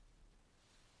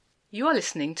You are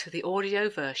listening to the audio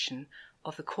version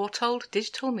of the Courtauld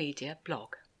Digital Media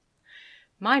blog.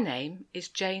 My name is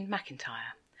Jane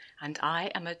McIntyre and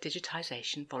I am a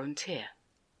digitisation volunteer.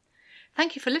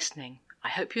 Thank you for listening. I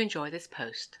hope you enjoy this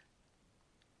post.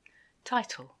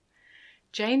 Title: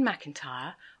 Jane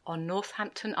McIntyre on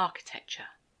Northampton Architecture.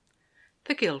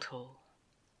 The Guildhall.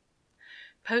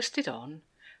 Posted on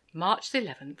March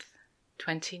 11th,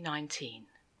 2019.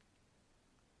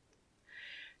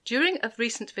 During a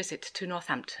recent visit to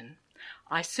Northampton,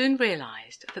 I soon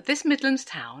realised that this Midlands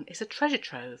town is a treasure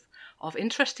trove of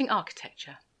interesting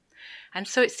architecture, and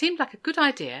so it seemed like a good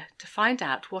idea to find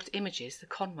out what images the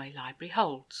Conway Library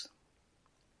holds.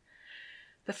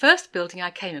 The first building I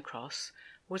came across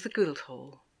was the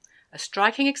Guildhall, a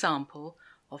striking example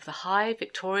of the high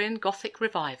Victorian Gothic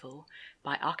revival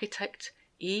by architect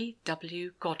E.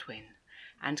 W. Godwin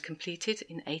and completed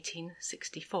in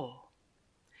 1864.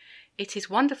 It is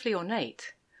wonderfully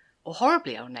ornate, or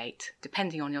horribly ornate,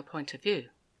 depending on your point of view.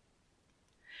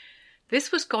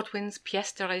 This was Godwin's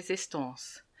pièce de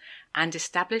résistance and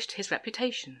established his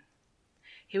reputation.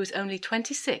 He was only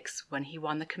 26 when he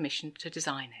won the commission to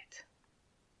design it.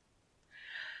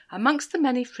 Amongst the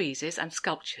many friezes and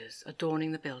sculptures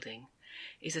adorning the building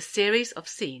is a series of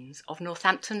scenes of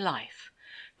Northampton life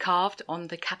carved on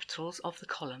the capitals of the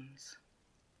columns.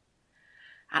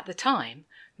 At the time,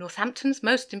 Northampton's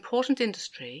most important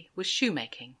industry was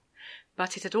shoemaking,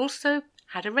 but it had also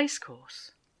had a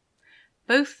racecourse.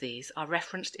 Both these are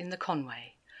referenced in the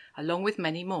Conway, along with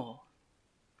many more.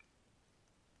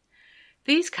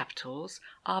 These capitals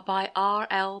are by R.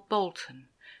 L. Bolton,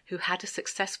 who had a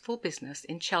successful business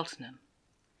in Cheltenham.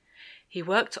 He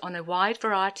worked on a wide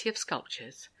variety of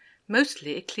sculptures,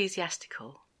 mostly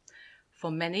ecclesiastical, for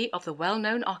many of the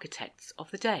well-known architects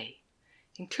of the day,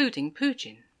 including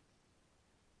Pugin.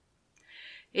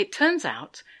 It turns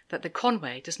out that the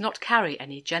Conway does not carry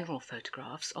any general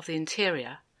photographs of the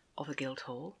interior of the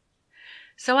Guildhall,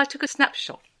 so I took a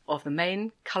snapshot of the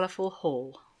main colourful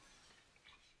hall.